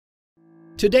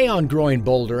Today on Growing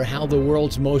Bolder, how the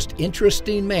world's most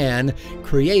interesting man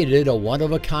created a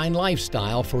one-of-a-kind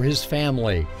lifestyle for his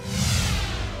family.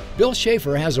 Bill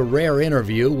Schaefer has a rare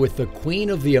interview with the queen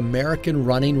of the American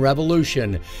running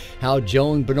revolution, how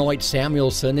Joan Benoit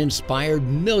Samuelson inspired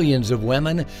millions of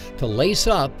women to lace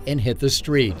up and hit the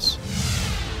streets.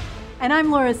 And I'm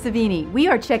Laura Savini. We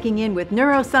are checking in with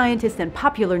neuroscientist and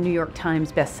popular New York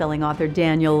Times bestselling author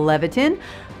Daniel Levitin.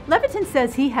 Levitin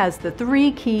says he has the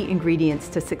 3 key ingredients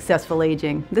to successful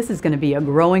aging. This is going to be a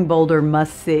Growing Bolder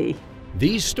must-see.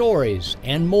 These stories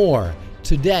and more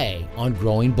today on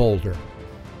Growing Bolder.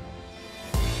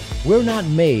 We're not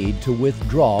made to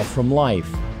withdraw from life.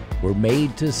 We're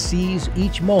made to seize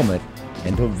each moment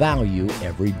and to value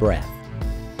every breath.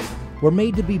 We're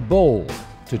made to be bold,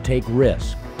 to take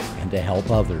risks, and to help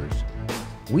others.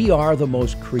 We are the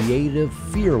most creative,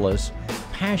 fearless,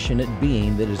 passionate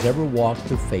being that has ever walked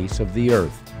the face of the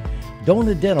earth. Don't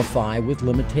identify with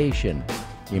limitation.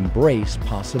 Embrace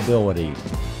possibility.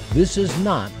 This is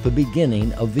not the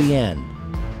beginning of the end.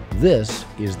 This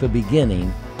is the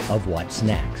beginning of what's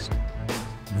next.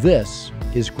 This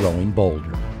is Growing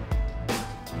Bolder.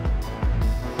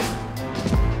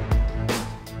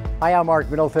 Hi, I'm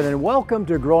Mark Middleton, and welcome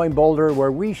to Growing Bolder,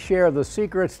 where we share the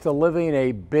secrets to living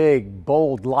a big,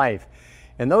 bold life.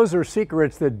 And those are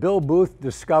secrets that Bill Booth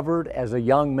discovered as a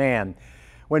young man.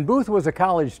 When Booth was a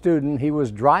college student, he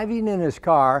was driving in his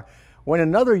car when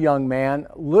another young man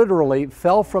literally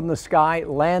fell from the sky,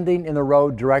 landing in the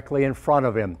road directly in front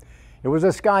of him. It was a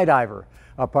skydiver,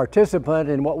 a participant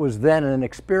in what was then an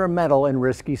experimental and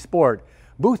risky sport.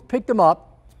 Booth picked him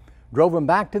up, drove him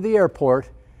back to the airport,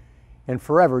 and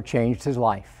forever changed his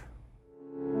life.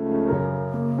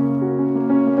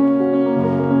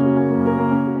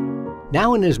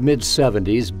 Now in his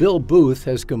mid-70s, Bill Booth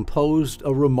has composed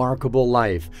a remarkable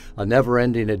life, a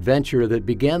never-ending adventure that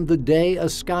began the day a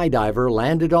skydiver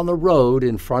landed on the road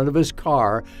in front of his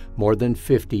car more than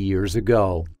 50 years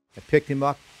ago. I picked him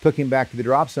up, took him back to the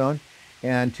drop zone,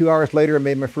 and 2 hours later I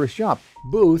made my first jump.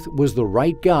 Booth was the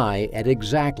right guy at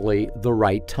exactly the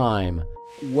right time.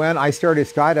 When I started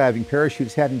skydiving,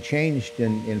 parachutes hadn't changed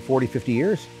in 40, 50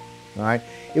 years. All right?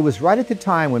 It was right at the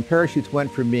time when parachutes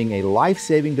went from being a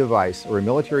life-saving device or a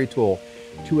military tool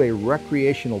to a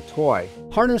recreational toy.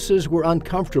 Harnesses were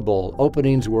uncomfortable,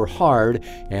 openings were hard,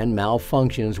 and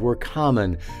malfunctions were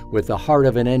common. With the heart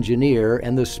of an engineer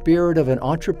and the spirit of an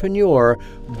entrepreneur,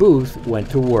 Booth went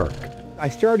to work. I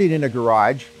started in a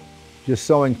garage, just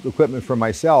sewing equipment for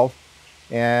myself,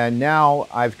 and now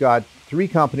I've got 3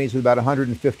 companies with about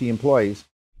 150 employees.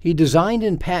 He designed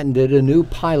and patented a new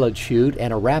pilot chute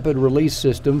and a rapid release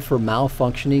system for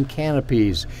malfunctioning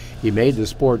canopies. He made the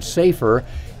sport safer,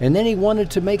 and then he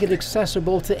wanted to make it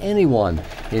accessible to anyone,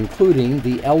 including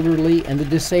the elderly and the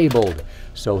disabled.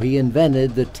 So he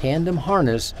invented the tandem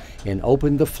harness and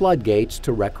opened the floodgates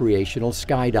to recreational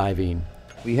skydiving.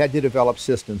 We had to develop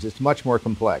systems. It's much more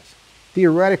complex.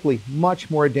 Theoretically, much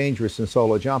more dangerous than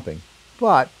solo jumping.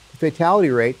 But the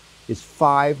fatality rate is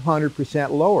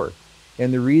 500% lower.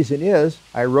 And the reason is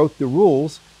I wrote the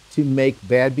rules to make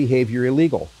bad behavior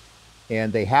illegal.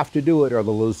 And they have to do it or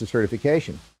they'll lose the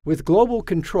certification. With global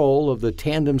control of the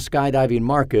tandem skydiving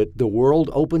market, the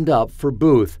world opened up for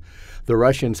Booth. The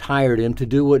Russians hired him to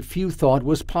do what few thought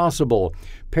was possible: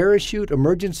 parachute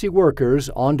emergency workers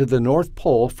onto the North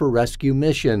Pole for rescue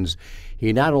missions.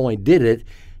 He not only did it,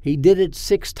 he did it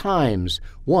 6 times,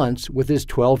 once with his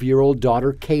 12-year-old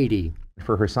daughter, Katie.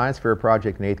 For her science fair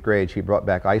project in 8th grade, she brought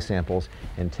back ice samples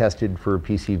and tested for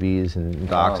PCBs and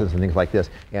toxins and things like this.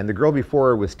 And the girl before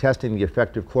her was testing the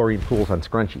effect of chlorine pools on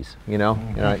scrunchies, you know?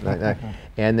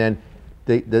 And then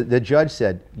the judge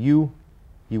said, you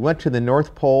went to the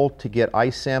North Pole to get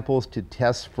ice samples to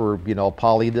test for,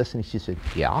 poly this? And she said,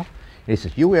 yeah. And he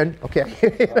says, you win, okay.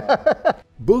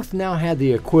 Booth now had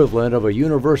the equivalent of a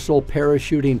universal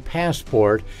parachuting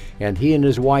passport, and he and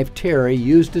his wife Terry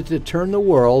used it to turn the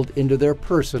world into their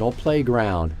personal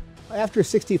playground. After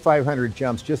 6,500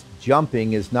 jumps, just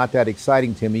jumping is not that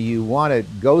exciting to me. You want to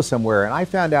go somewhere, and I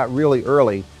found out really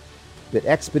early that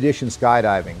expedition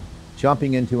skydiving,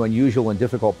 jumping into unusual and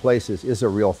difficult places, is a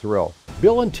real thrill.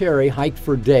 Bill and Terry hiked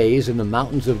for days in the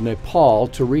mountains of Nepal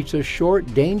to reach a short,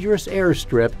 dangerous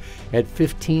airstrip at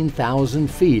 15,000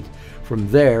 feet. From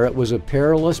there, it was a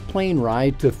perilous plane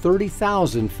ride to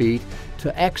 30,000 feet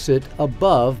to exit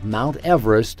above Mount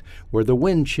Everest, where the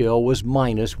wind chill was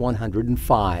minus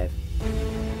 105.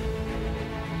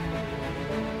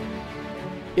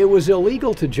 It was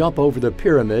illegal to jump over the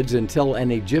pyramids until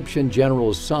an Egyptian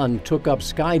general's son took up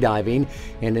skydiving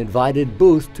and invited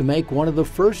Booth to make one of the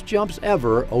first jumps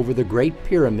ever over the Great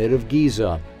Pyramid of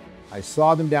Giza. I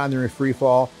saw them down there in free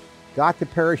fall, got the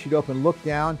parachute open, looked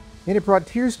down, and it brought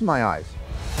tears to my eyes.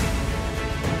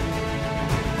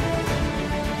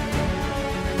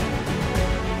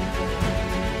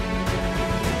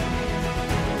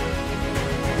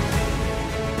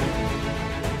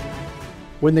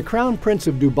 When the Crown Prince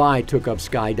of Dubai took up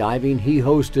skydiving, he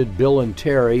hosted Bill and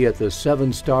Terry at the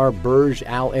 7-star Burj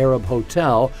Al Arab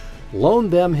Hotel,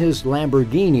 loaned them his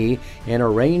Lamborghini, and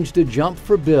arranged a jump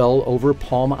for Bill over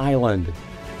Palm Island.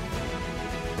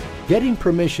 Getting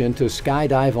permission to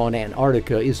skydive on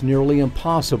Antarctica is nearly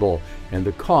impossible, and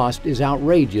the cost is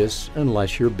outrageous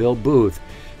unless you're Bill Booth.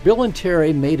 Bill and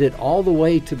Terry made it all the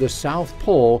way to the South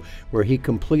Pole, where he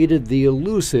completed the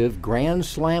elusive Grand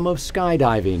Slam of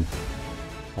skydiving.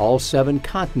 All 7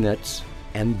 continents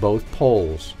and both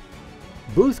poles.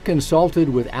 Booth consulted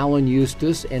with Alan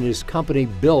Eustace, and his company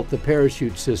built the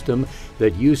parachute system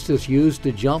that Eustace used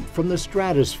to jump from the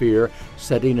stratosphere,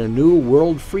 setting a new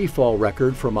world freefall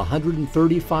record from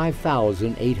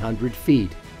 135,800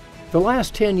 feet. The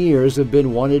last 10 years have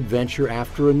been one adventure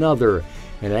after another.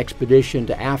 An expedition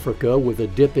to Africa with a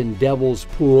dip in Devil's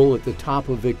Pool at the top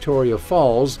of Victoria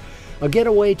Falls, a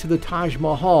getaway to the Taj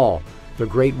Mahal, the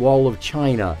Great Wall of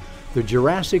China, the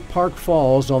Jurassic Park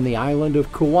Falls on the island of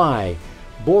Kauai,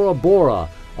 Bora Bora,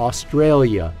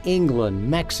 Australia, England,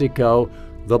 Mexico,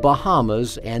 the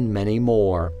Bahamas, and many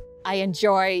more. I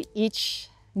enjoy each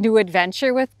new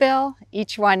adventure with Bill.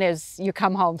 Each one is, you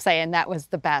come home saying that was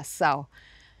the best. So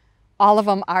all of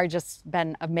them are just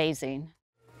been amazing.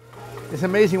 It's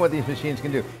amazing what these machines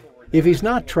can do. If he's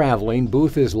not traveling,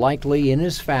 Booth is likely in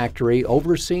his factory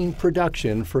overseeing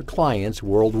production for clients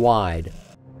worldwide.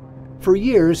 For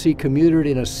years, he commuted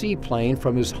in a seaplane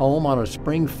from his home on a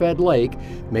spring-fed lake,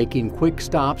 making quick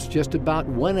stops just about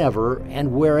whenever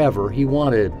and wherever he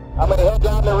wanted. I'm going to head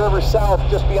down the river south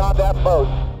just beyond that boat.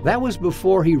 That was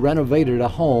before he renovated a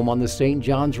home on the St.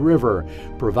 Johns River,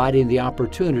 providing the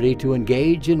opportunity to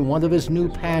engage in one of his new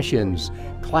passions,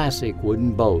 classic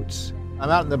wooden boats. I'm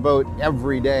out in the boat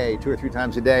every day, 2 or 3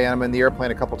 times a day, and I'm in the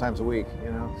airplane a couple times a week, you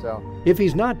know, so. If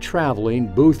he's not traveling,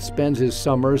 Booth spends his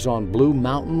summers on Blue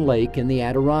Mountain Lake in the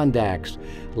Adirondacks,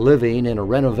 living in a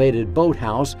renovated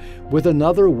boathouse with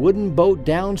another wooden boat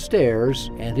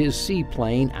downstairs and his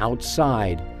seaplane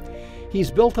outside. He's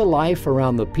built a life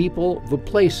around the people, the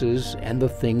places, and the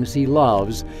things he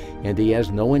loves, and he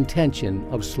has no intention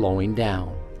of slowing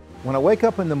down. When I wake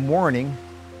up in the morning,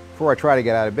 before I try to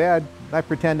get out of bed, I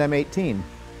pretend I'm 18,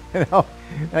 you know?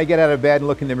 And I get out of bed and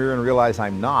look in the mirror and realize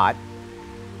I'm not.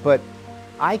 But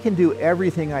I can do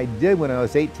everything I did when I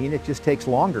was 18, it just takes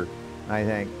longer, I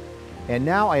think. And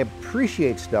now I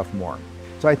appreciate stuff more.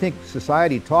 So I think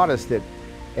society taught us that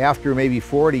after maybe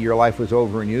 40, your life was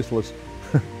over and useless.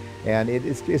 And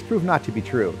it's proved not to be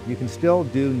true. You can still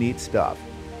do neat stuff.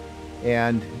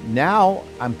 And now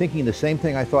I'm thinking the same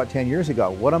thing I thought 10 years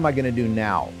ago. What am I going to do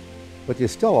now? But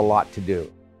there's still a lot to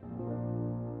do.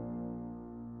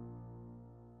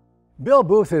 Bill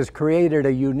Booth has created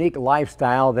a unique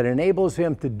lifestyle that enables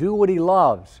him to do what he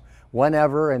loves,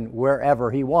 whenever and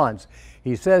wherever he wants.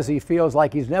 He says he feels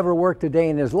like he's never worked a day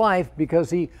in his life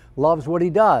because he loves what he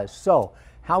does. So,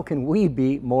 how can we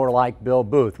be more like Bill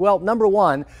Booth? Well, number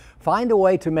one, find a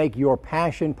way to make your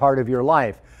passion part of your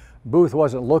life. Booth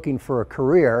wasn't looking for a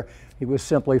career, he was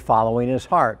simply following his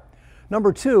heart.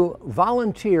 Number two,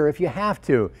 volunteer if you have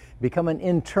to. Become an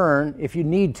intern if you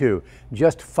need to.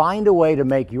 Just find a way to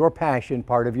make your passion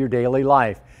part of your daily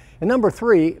life. And number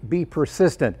three, be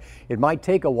persistent. It might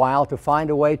take a while to find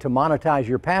a way to monetize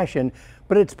your passion,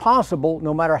 but it's possible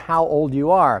no matter how old you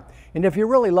are. And if you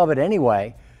really love it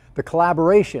anyway, the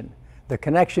collaboration, the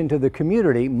connection to the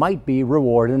community might be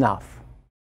reward enough.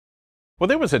 Well,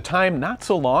 there was a time not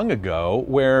so long ago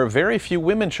where very few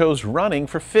women chose running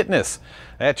for fitness.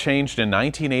 That changed in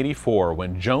 1984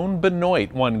 when Joan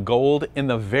Benoit won gold in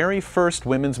the very first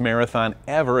women's marathon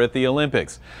ever at the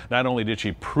Olympics. Not only did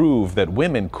she prove that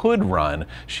women could run,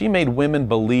 she made women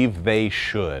believe they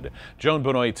should. Joan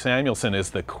Benoit Samuelson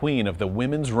is the queen of the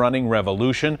women's running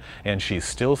revolution, and she's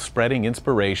still spreading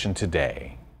inspiration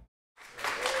today.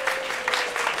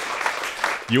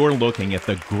 You're looking at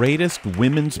the greatest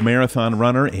women's marathon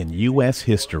runner in U.S.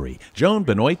 history, Joan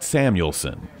Benoit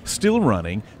Samuelson. Still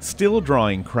running, still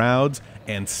drawing crowds,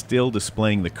 and still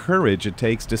displaying the courage it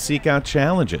takes to seek out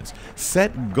challenges,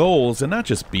 set goals, and not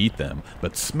just beat them,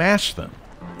 but smash them.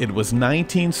 It was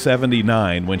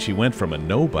 1979 when she went from a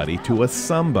nobody to a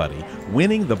somebody,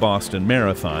 winning the Boston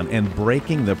Marathon and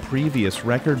breaking the previous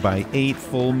record by 8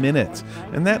 full minutes.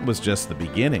 And that was just the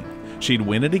beginning. She'd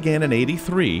win it again in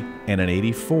 '83, and in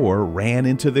 '84 ran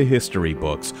into the history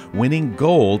books, winning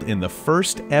gold in the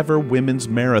first ever women's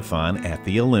marathon at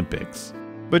the Olympics.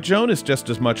 But Joan is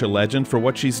just as much a legend for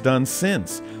what she's done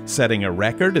since, setting a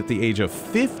record at the age of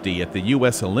 50 at the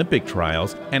U.S. Olympic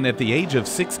trials, and at the age of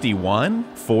 61,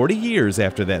 40 years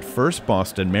after that first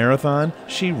Boston Marathon,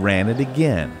 she ran it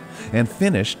again and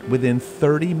finished within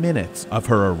 30 minutes of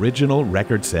her original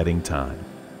record-setting time.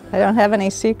 I don't have any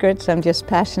secrets. I'm just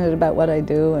passionate about what I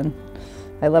do, and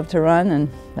I love to run, and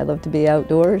I love to be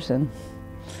outdoors, and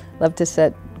love to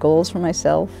set goals for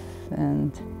myself,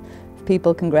 and if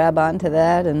people can grab onto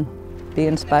that and be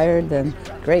inspired, then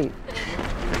great.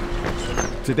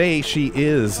 Today, she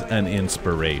is an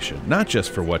inspiration, not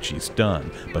just for what she's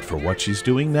done, but for what she's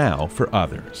doing now for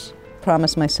others.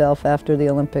 Promised myself after the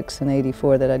Olympics in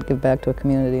 '84 that I'd give back to a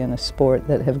community and a sport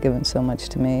that have given so much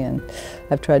to me, and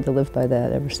I've tried to live by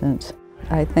that ever since.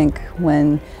 I think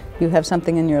when you have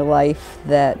something in your life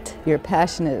that you're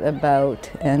passionate about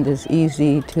and is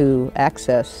easy to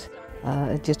access,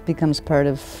 it just becomes part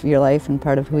of your life and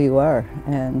part of who you are.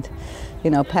 And,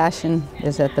 you know, passion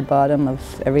is at the bottom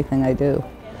of everything I do.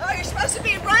 Oh, you're supposed to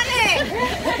be running,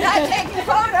 not taking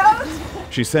photos.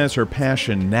 She says her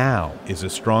passion now is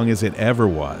as strong as it ever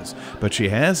was, but she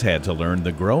has had to learn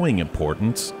the growing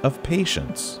importance of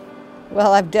patience.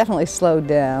 Well, I've definitely slowed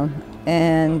down,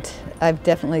 and I've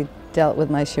definitely dealt with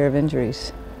my share of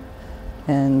injuries.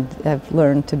 And I've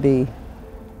learned to be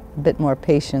a bit more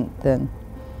patient than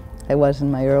I was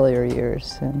in my earlier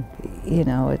years. And, you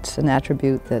know, it's an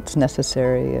attribute that's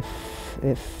necessary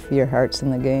if your heart's in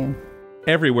the game.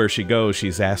 Everywhere she goes,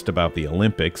 she's asked about the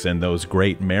Olympics and those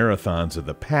great marathons of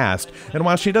the past, and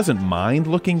while she doesn't mind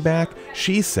looking back,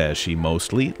 she says she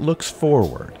mostly looks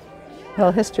forward.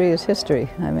 Well, history is history.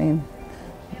 I mean,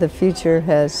 the future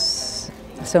has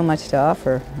so much to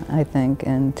offer, I think,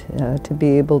 and to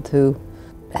be able to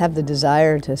have the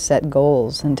desire to set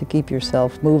goals and to keep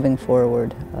yourself moving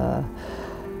forward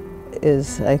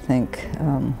is, I think,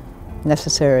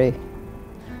 necessary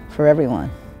for everyone.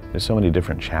 There's so many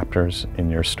different chapters in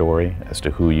your story as to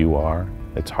who you are.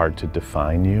 It's hard to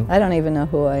define you. I don't even know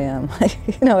who I am.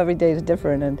 You know, every day is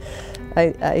different, and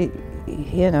I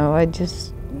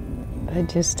just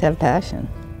have passion.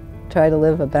 Try to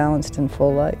live a balanced and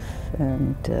full life,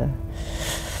 and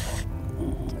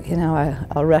you know,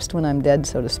 I'll rest when I'm dead,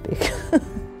 so to speak.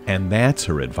 And that's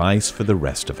her advice for the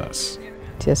rest of us.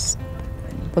 Just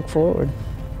look forward.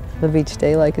 Live each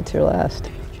day like it's your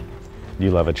last. You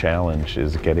love a challenge.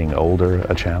 Is getting older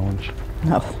a challenge?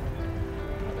 No.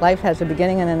 Life has a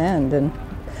beginning and an end, and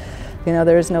you know,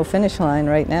 there is no finish line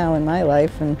right now in my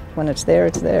life, and when it's there,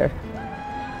 it's there.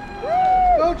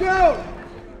 Go, Joan!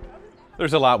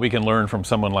 There's a lot we can learn from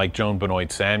someone like Joan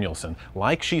Benoit Samuelson.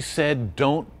 Like she said,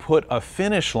 don't put a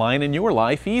finish line in your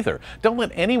life either. Don't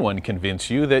let anyone convince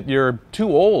you that you're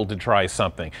too old to try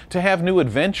something, to have new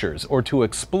adventures, or to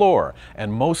explore.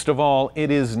 And most of all, it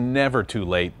is never too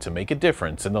late to make a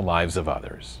difference in the lives of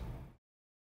others.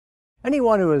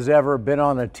 Anyone who has ever been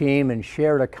on a team and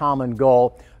shared a common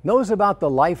goal knows about the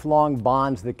lifelong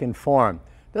bonds that can form.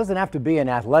 It doesn't have to be an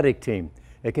athletic team.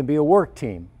 It can be a work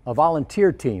team, a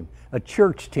volunteer team, a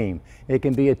church team. It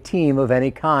can be a team of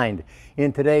any kind.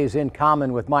 In today's In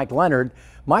Common with Mike Leonard,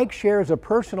 Mike shares a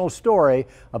personal story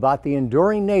about the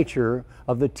enduring nature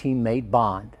of the teammate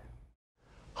bond.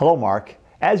 Hello, Mark.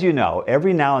 As you know,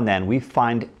 every now and then we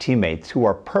find teammates who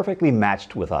are perfectly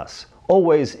matched with us,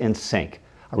 always in sync,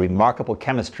 a remarkable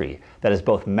chemistry that is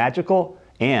both magical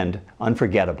and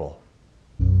unforgettable.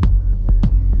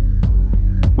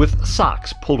 With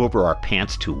socks pulled over our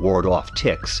pants to ward off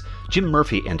ticks, Jim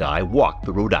Murphy and I walk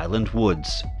the Rhode Island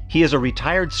woods. He is a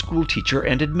retired school teacher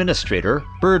and administrator,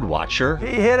 bird watcher. You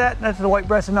hear that? That's the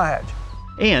white-breasted nuthatch.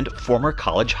 And former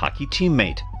college hockey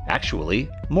teammate. Actually,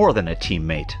 more than a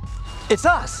teammate. It's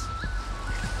us.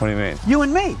 What do you mean? You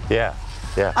and me. Yeah.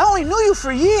 I only knew you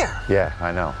for a year. Yeah,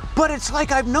 I know. But it's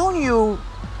like I've known you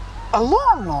a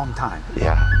long, long time.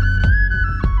 Yeah.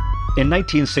 In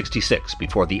 1966,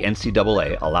 before the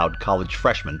NCAA allowed college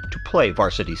freshmen to play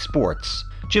varsity sports,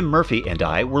 Jim Murphy and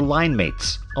I were line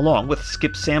mates, along with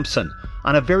Skip Sampson,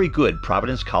 on a very good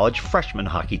Providence College freshman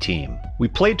hockey team. We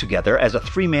played together as a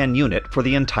three-man unit for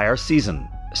the entire season,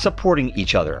 supporting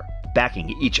each other,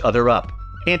 backing each other up,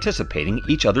 anticipating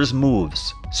each other's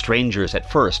moves. Strangers at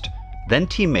first, then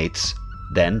teammates,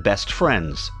 then best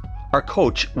friends. Our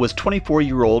coach was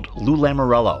 24-year-old Lou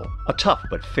Lamorello, a tough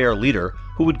but fair leader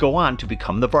who would go on to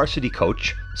become the varsity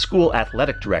coach, school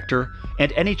athletic director,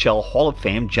 and NHL Hall of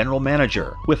Fame general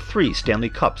manager, with 3 Stanley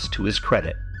Cups to his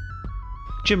credit.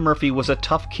 Jim Murphy was a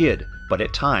tough kid, but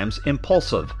at times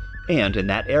impulsive, and in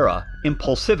that era,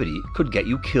 impulsivity could get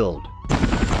you killed.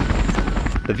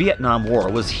 The Vietnam War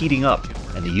was heating up,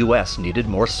 and the U.S. needed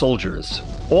more soldiers.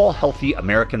 All healthy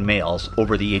American males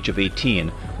over the age of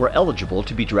 18 were eligible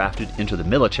to be drafted into the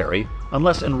military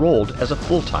unless enrolled as a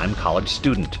full-time college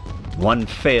student. One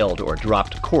failed or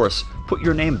dropped course put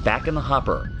your name back in the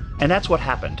hopper, and that's what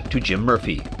happened to Jim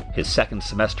Murphy, his second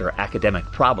semester academic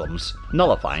problems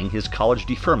nullifying his college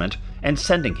deferment and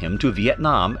sending him to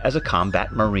Vietnam as a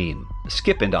combat Marine.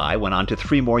 Skip and I went on to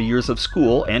 3 more years of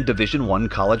school and Division I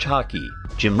college hockey.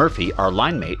 Jim Murphy, our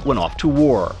line mate, went off to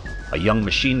war, a young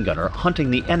machine gunner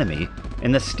hunting the enemy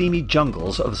in the steamy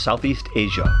jungles of Southeast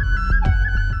Asia.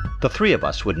 The 3 of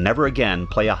us would never again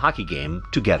play a hockey game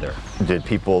together. Did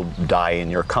people die in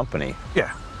your company?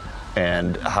 Yeah.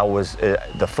 And how was it,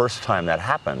 the first time that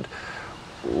happened?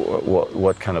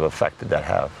 What kind of effect did that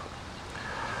have?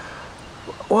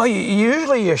 Well,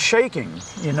 usually you're shaking,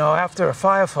 you know, after a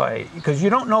firefight, because you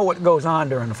don't know what goes on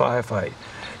during a firefight.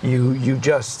 You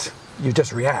just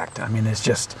react. I mean, it's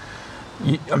just,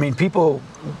 I mean, people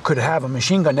could have a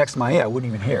machine gun next to my ear, I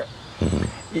wouldn't even hear it.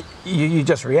 Mm-hmm. You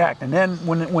just react, and then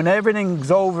when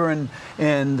everything's over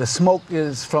and the smoke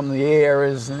is from the air,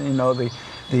 is, you know,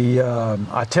 the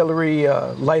artillery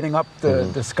lighting up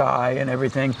the sky and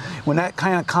everything. When that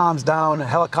kind of calms down, a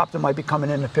helicopter might be coming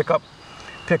in to pick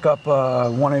up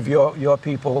one of your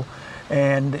people,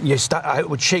 and I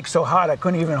would shake so hard I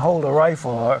couldn't even hold a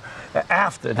rifle. Or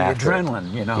after the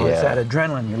adrenaline, you know, it's that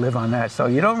adrenaline, you live on that. So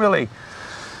you don't really.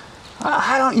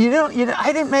 I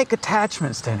didn't make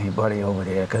attachments to anybody over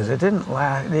there because it didn't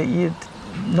last.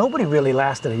 Nobody really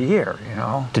lasted a year, you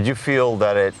know. Did you feel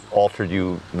that it altered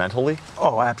you mentally?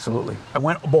 Oh, absolutely. I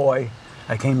went a boy.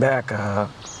 I came back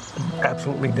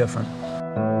absolutely different.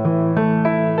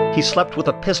 He slept with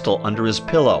a pistol under his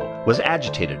pillow, was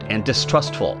agitated and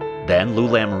distrustful. Then Lou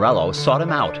Lamorello sought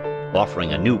him out,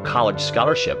 offering a new college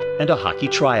scholarship and a hockey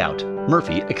tryout.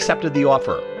 Murphy accepted the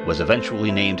offer, was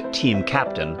eventually named team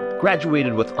captain,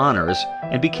 graduated with honors,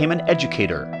 and became an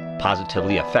educator,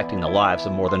 positively affecting the lives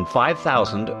of more than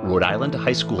 5,000 Rhode Island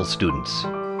high school students.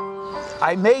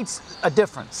 I made a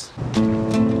difference.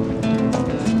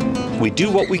 We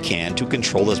do what we can to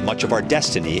control as much of our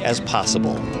destiny as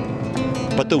possible.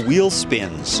 But the wheel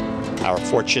spins, our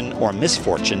fortune or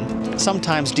misfortune,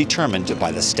 sometimes determined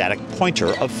by the static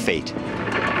pointer of fate.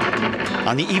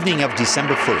 On the evening of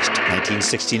December 1st,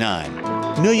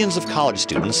 1969, millions of college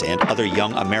students and other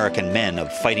young American men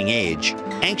of fighting age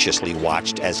anxiously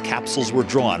watched as capsules were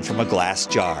drawn from a glass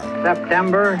jar.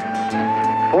 September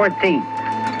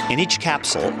 14th. In each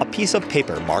capsule, a piece of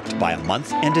paper marked by a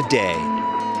month and a day.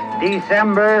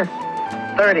 December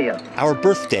 30th. Our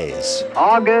birthdays.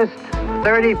 August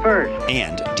 31st.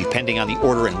 And, depending on the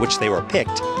order in which they were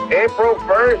picked, April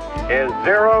 1st is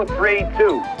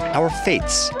 032. Our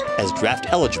fates, as draft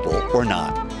eligible or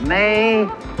not. May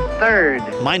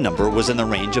 3rd. My number was in the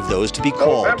range of those to be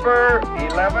called. November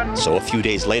 11th. So a few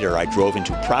days later, I drove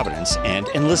into Providence and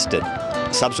enlisted,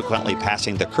 subsequently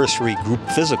passing the cursory group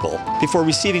physical before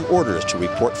receiving orders to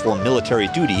report for military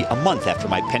duty a month after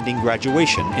my pending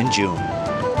graduation in June.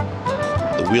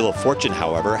 The Wheel of Fortune,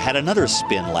 however, had another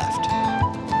spin left.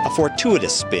 A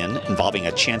fortuitous spin involving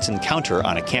a chance encounter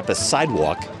on a campus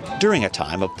sidewalk during a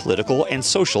time of political and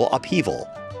social upheaval.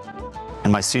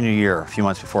 In my senior year, a few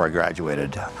months before I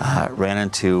graduated, I ran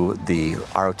into the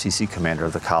ROTC commander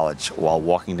of the college while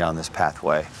walking down this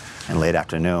pathway in late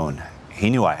afternoon.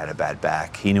 He knew I had a bad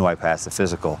back. He knew I passed the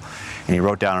physical. And he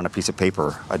wrote down on a piece of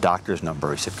paper a doctor's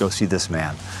number. He said, "Go see this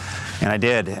man." And I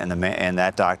did, and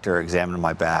that doctor examined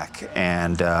my back.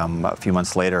 And a few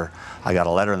months later, I got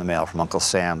a letter in the mail from Uncle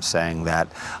Sam saying that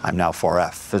I'm now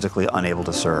 4F, physically unable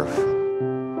to serve.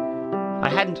 I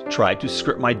hadn't tried to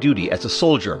skirt my duty as a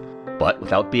soldier, but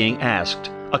without being asked,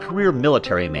 a career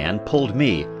military man pulled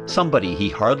me, somebody he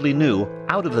hardly knew,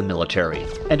 out of the military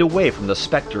and away from the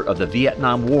specter of the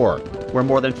Vietnam War, where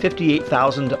more than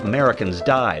 58,000 Americans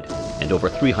died and over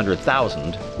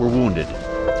 300,000 were wounded.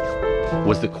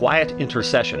 Was the quiet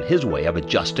intercession his way of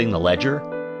adjusting the ledger,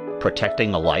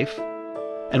 protecting a life?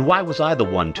 And why was I the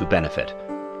one to benefit,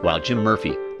 while Jim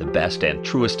Murphy, the best and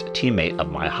truest teammate of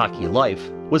my hockey life,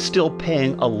 was still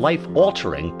paying a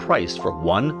life-altering price for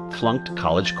one flunked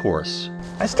college course?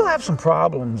 I still have some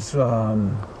problems.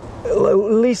 At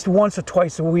least once or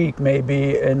twice a week,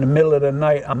 maybe in the middle of the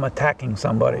night, I'm attacking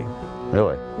somebody.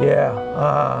 Really? Yeah.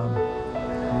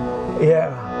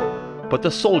 Yeah. But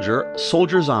the soldier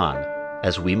soldiers on,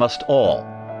 as we must all,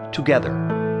 together.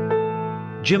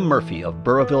 Jim Murphy of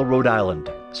Burrillville, Rhode Island,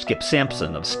 Skip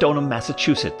Sampson of Stoneham,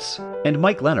 Massachusetts, and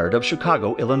Mike Leonard of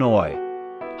Chicago, Illinois.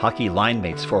 Hockey line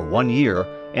mates for 1 year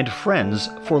and friends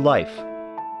for life.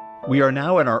 We are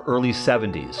now in our early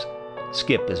 70s.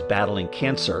 Skip is battling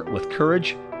cancer with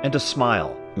courage and a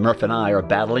smile. Murph and I are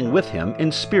battling with him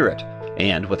in spirit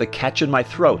and with a catch in my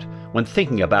throat when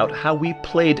thinking about how we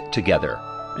played together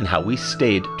and how we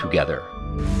stayed together.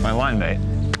 My line mate,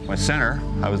 my center,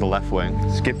 I was the left wing.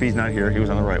 Skippy's not here, he was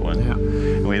on the right wing. Yeah.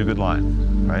 And we had a good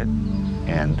line, right?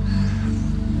 And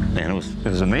it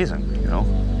was amazing, you know?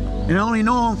 And I only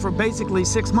know him for basically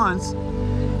 6 months,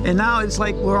 and now it's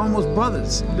like we're almost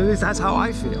brothers. At least that's how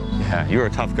I feel. Yeah, you're a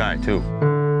tough guy too.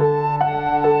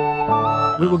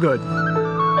 We were good.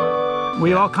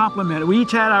 We all complimented. We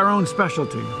each had our own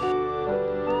specialty.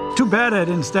 Too bad I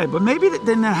didn't stay, but maybe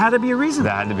then there had to be a reason.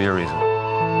 There had to be a reason.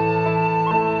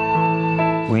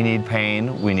 We need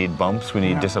pain, we need bumps, we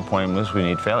need disappointments, we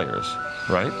need failures,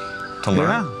 right? To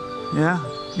learn. Yeah.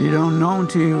 You don't know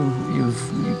until you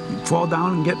fall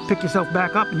down and pick yourself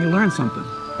back up and you learn something.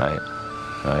 Right.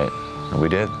 And we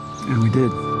did. And we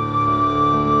did.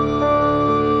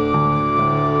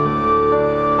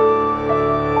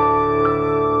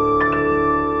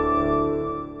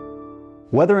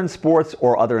 Whether in sports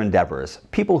or other endeavors,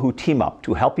 people who team up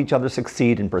to help each other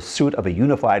succeed in pursuit of a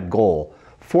unified goal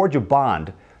forge a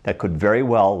bond that could very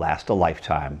well last a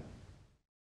lifetime.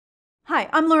 Hi,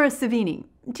 I'm Laura Savini.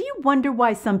 Do you wonder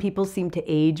why some people seem to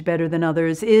age better than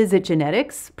others? Is it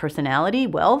genetics, personality,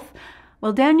 wealth?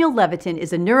 Well, Daniel Levitin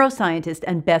is a neuroscientist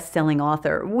and best-selling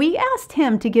author. We asked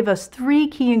him to give us 3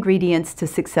 key ingredients to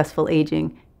successful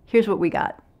aging. Here's what we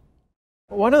got.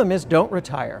 One of them is don't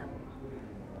retire.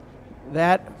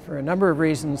 That, for a number of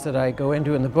reasons that I go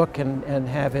into in the book and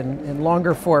have in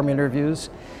longer form interviews,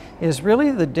 is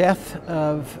really the death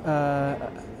of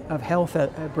health,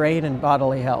 brain and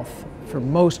bodily health for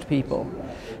most people.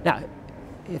 Now,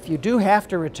 if you do have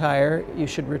to retire, you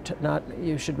should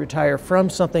retire from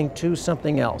something to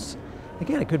something else.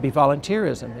 Again, it could be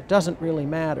volunteerism. It doesn't really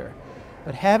matter.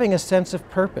 But having a sense of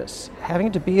purpose,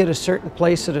 having to be at a certain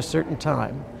place at a certain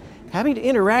time, having to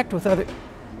interact with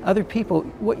other people,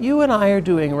 what you and I are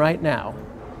doing right now,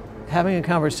 having a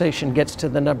conversation gets to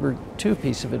the number 2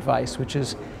 piece of advice, which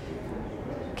is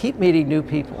keep meeting new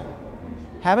people.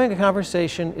 Having a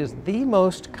conversation is the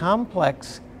most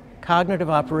complex cognitive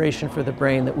operation for the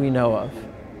brain that we know of.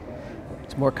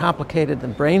 It's more complicated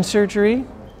than brain surgery.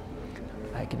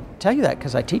 I can tell you that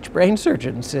because I teach brain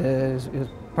surgeons as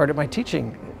part of my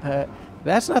teaching.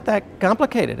 That's not that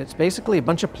complicated. It's basically a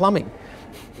bunch of plumbing.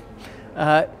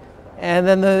 And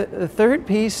then the third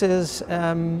piece is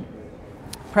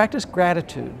practice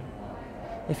gratitude.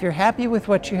 If you're happy with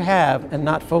what you have and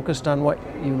not focused on what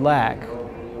you lack,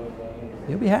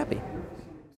 you'll be happy.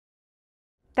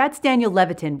 That's Daniel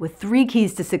Levitin with 3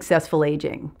 keys to successful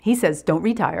aging. He says don't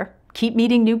retire, keep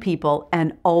meeting new people,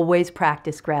 and always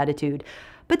practice gratitude.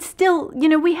 But still,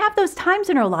 we have those times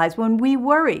in our lives when we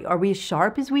worry. Are we as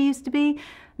sharp as we used to be?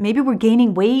 Maybe we're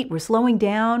gaining weight, we're slowing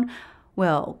down.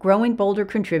 Well, Growing Bolder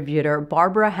contributor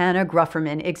Barbara Hannah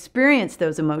Grufferman experienced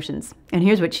those emotions, and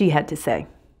here's what she had to say.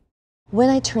 When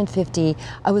I turned 50,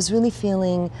 I was really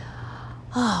feeling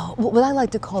what I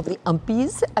like to call the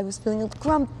umpies. I was feeling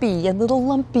grumpy, a little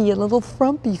lumpy, a little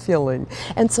frumpy feeling.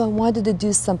 And so I wanted to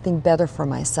do something better for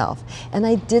myself. And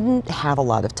I didn't have a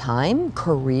lot of time,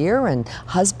 career and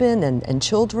husband and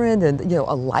children and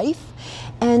a life.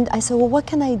 And I said, well, what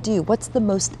can I do? What's the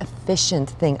most efficient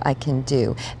thing I can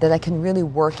do that I can really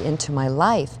work into my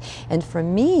life? And for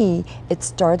me, it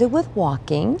started with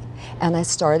walking. And I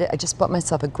just bought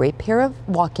myself a great pair of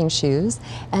walking shoes.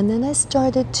 And then I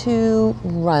started to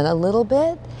run a little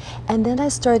bit. And then I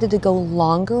started to go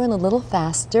longer and a little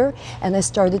faster. And I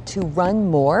started to run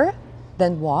more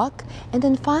than walk. And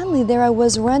then finally there I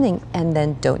was running. And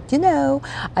then don't you know,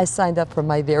 I signed up for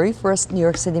my very first New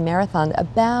York City Marathon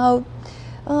about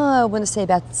I want to say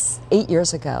about 8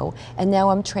 years ago, and now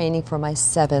I'm training for my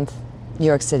 7th New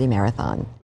York City Marathon.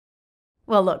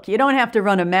 Well, look, you don't have to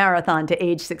run a marathon to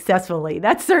age successfully.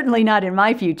 That's certainly not in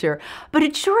my future. But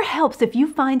it sure helps if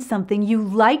you find something you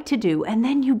like to do and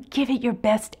then you give it your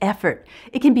best effort.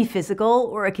 It can be physical,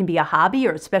 or it can be a hobby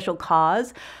or a special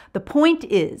cause. The point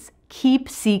is, keep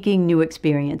seeking new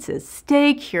experiences,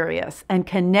 stay curious, and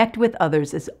connect with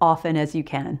others as often as you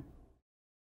can.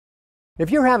 If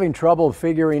you're having trouble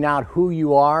figuring out who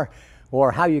you are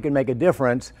or how you can make a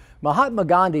difference, Mahatma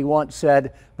Gandhi once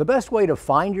said, the best way to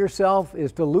find yourself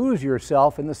is to lose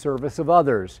yourself in the service of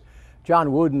others.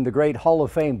 John Wooden, the great Hall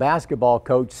of Fame basketball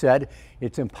coach, said,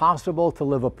 it's impossible to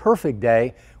live a perfect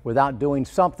day without doing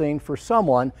something for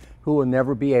someone who will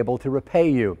never be able to repay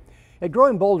you. At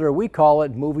Growing Bolder, we call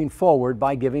it moving forward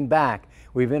by giving back.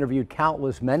 We've interviewed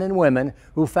countless men and women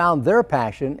who found their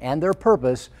passion and their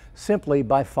purpose simply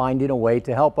by finding a way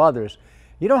to help others.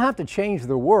 You don't have to change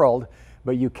the world,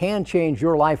 but you can change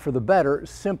your life for the better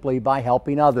simply by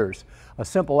helping others. A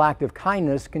simple act of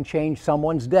kindness can change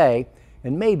someone's day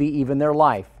and maybe even their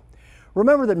life.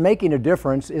 Remember that making a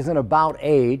difference isn't about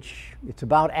age, it's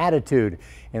about attitude.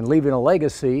 And leaving a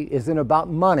legacy isn't about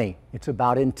money, it's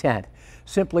about intent.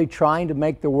 Simply trying to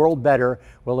make the world better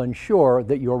will ensure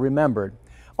that you're remembered.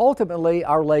 Ultimately,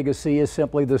 our legacy is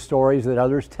simply the stories that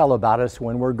others tell about us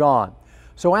when we're gone.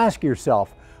 So ask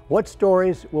yourself, what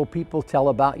stories will people tell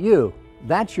about you?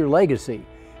 That's your legacy.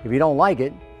 If you don't like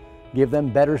it, give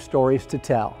them better stories to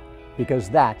tell, because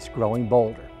that's growing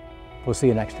bolder. We'll see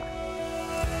you next time.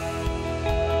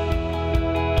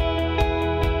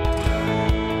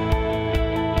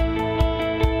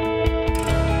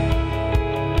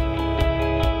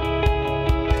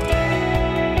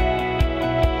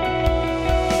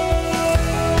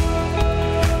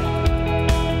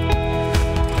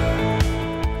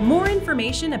 More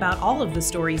information about all of the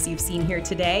stories you've seen here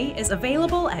today is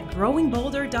available at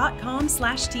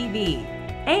growingbolder.com/TV.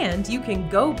 And you can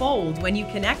go bold when you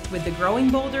connect with the Growing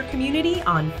Bolder community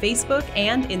on Facebook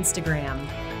and Instagram.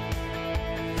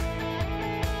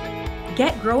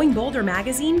 Get Growing Bolder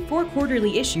magazine 4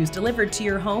 quarterly issues delivered to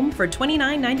your home for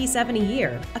 $29.97 a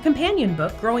year. A companion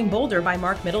book, Growing Bolder by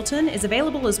Mark Middleton, is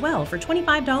available as well for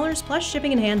 $25 plus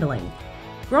shipping and handling.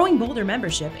 Growing Bolder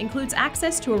membership includes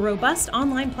access to a robust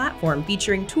online platform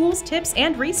featuring tools, tips,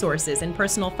 and resources in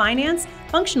personal finance,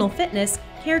 functional fitness,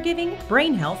 caregiving,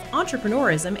 brain health,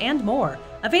 entrepreneurism, and more.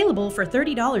 Available for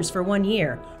 $30 for 1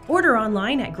 year. Order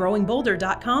online at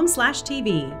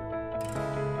growingbolder.com/TV.